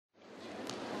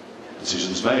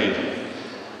Decisions made.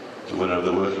 The winner of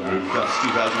the working group Crufts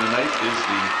 2008 is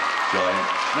the giant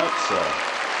Schnauzer.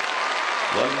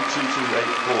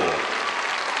 12284.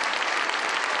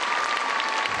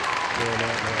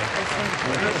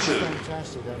 It's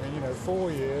fantastic. I mean, you know,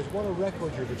 4 years. What a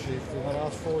record you've achieved in the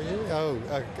last 4 years. Oh,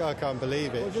 I can't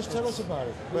believe it. Well, just tell us about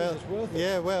it. Well, it's worth it.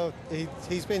 yeah, well,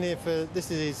 he's been here for, this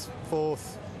is his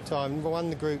 4th time. Won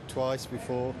the group twice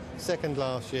before, 2nd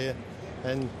last year,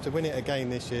 and to win it again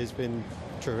this year has been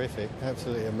terrific,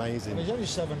 absolutely amazing. And he's only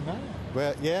 7 now.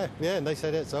 Well, yeah, and they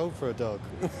say that's old for a dog.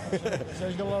 So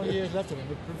he's got a lot of years left in him.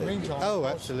 But in the meantime, oh,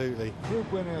 absolutely.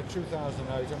 Group winner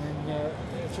 2008. I mean,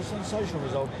 it's a sensational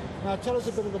result. Now, tell us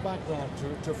a bit of the background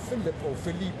to Philippe or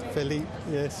Philippe. Philippe,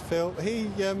 yes, Phil.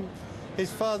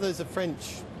 His father's a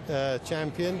French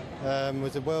champion,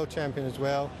 was a world champion as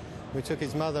well. We took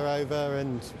his mother over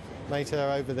and made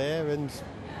her over there, and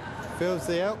Phil's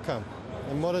the outcome.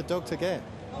 And what a dog to get.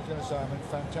 I was going to say, I mean,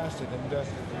 fantastic. And,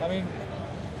 I mean,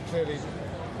 clearly,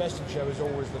 best in show is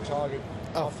always the target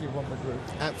after you've won the group.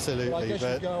 Absolutely. But I guess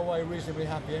you go away reasonably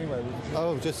happy anyway, wouldn't you?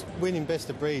 Oh, just winning best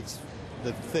of breeds,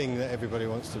 the thing that everybody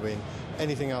wants to win.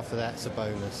 Anything after that's a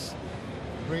bonus.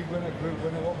 Breed winner, group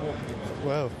winner, what more can you do?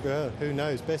 Well, who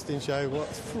knows? Best in show,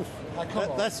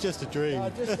 that's just a dream.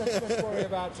 Let's worry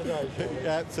about today, shall we?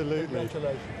 Absolutely.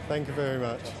 Congratulations. Thank you very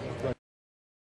much.